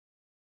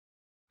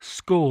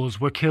Scores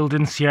were killed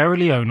in Sierra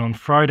Leone on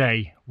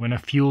Friday when a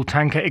fuel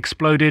tanker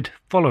exploded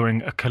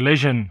following a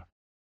collision.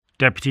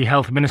 Deputy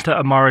Health Minister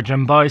Amara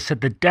Jambai said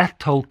the death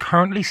toll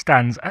currently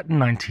stands at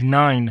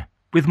 99,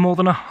 with more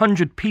than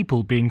 100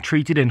 people being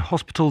treated in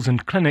hospitals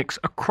and clinics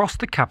across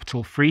the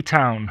capital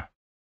Freetown.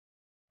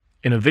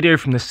 In a video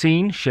from the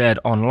scene shared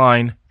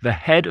online, the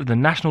head of the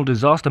National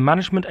Disaster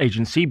Management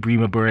Agency,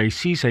 Brima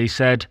Bure-Cisse,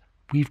 said,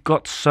 "We've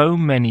got so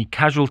many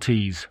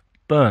casualties,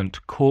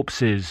 burnt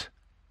corpses,"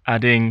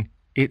 adding,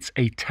 "It's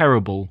a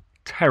terrible,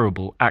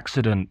 terrible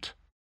accident."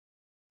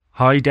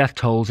 High death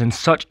tolls in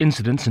such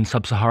incidents in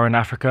sub-Saharan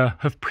Africa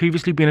have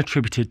previously been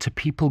attributed to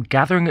people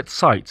gathering at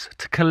sites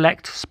to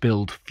collect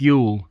spilled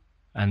fuel,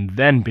 and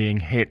then being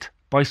hit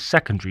by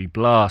secondary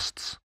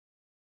blasts.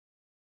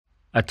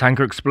 A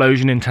tanker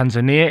explosion in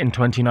Tanzania in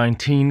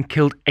 2019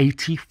 killed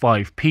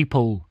 85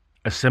 people.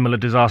 A similar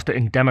disaster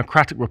in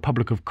Democratic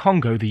Republic of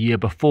Congo the year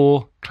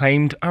before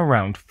claimed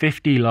around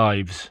 50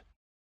 lives.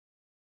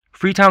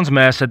 Freetown's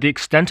mayor said the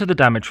extent of the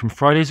damage from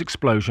Friday's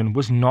explosion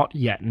was not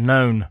yet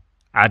known,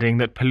 adding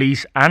that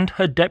police and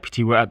her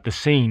deputy were at the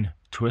scene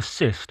to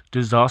assist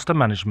disaster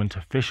management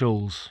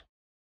officials.